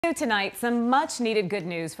Tonight, some much-needed good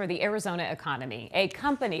news for the Arizona economy. A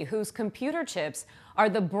company whose computer chips are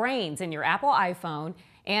the brains in your Apple iPhone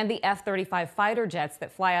and the F-35 fighter jets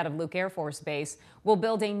that fly out of Luke Air Force Base will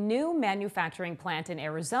build a new manufacturing plant in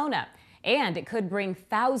Arizona, and it could bring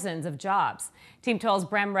thousands of jobs. Team 12's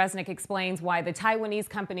Bram Resnick explains why the Taiwanese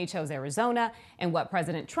company chose Arizona and what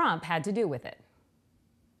President Trump had to do with it.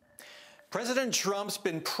 President Trump's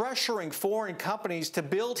been pressuring foreign companies to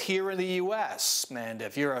build here in the U.S. And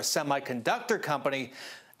if you're a semiconductor company,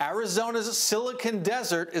 Arizona's Silicon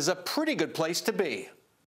Desert is a pretty good place to be.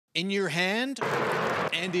 In your hand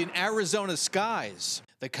and in Arizona skies.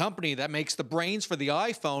 The company that makes the brains for the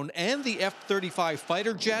iPhone and the F-35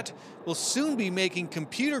 fighter jet will soon be making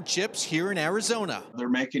computer chips here in Arizona. They're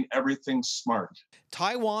making everything smart.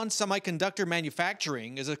 Taiwan Semiconductor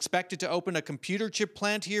Manufacturing is expected to open a computer chip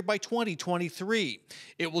plant here by 2023.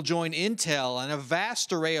 It will join Intel and a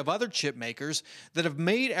vast array of other chip makers that have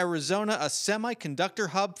made Arizona a semiconductor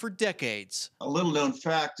hub for decades. A little known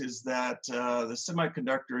fact is that the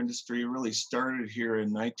semiconductor industry really started here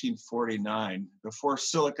in 1949, before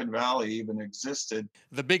Silicon Valley even existed.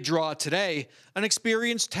 The big draw today, an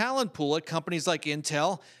experienced talent pool at companies like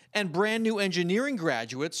Intel and brand new engineering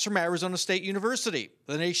graduates from Arizona State University,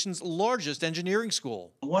 the nation's largest engineering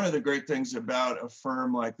school. One of the great things about a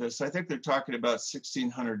firm like this, I think they're talking about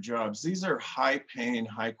 1,600 jobs. These are high-paying,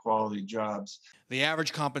 high-quality jobs. The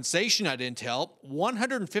average compensation at Intel,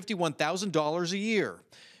 $151,000 a year.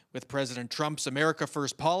 With President Trump's America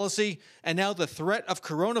First policy and now the threat of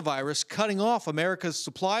coronavirus cutting off America's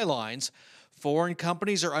supply lines, foreign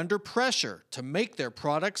companies are under pressure to make their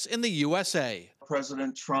products in the USA.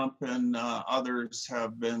 President Trump and others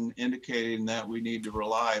have been indicating that we need to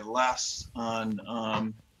rely less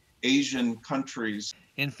on Asian countries.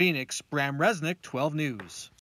 In Phoenix, Bram Resnick, 12 News.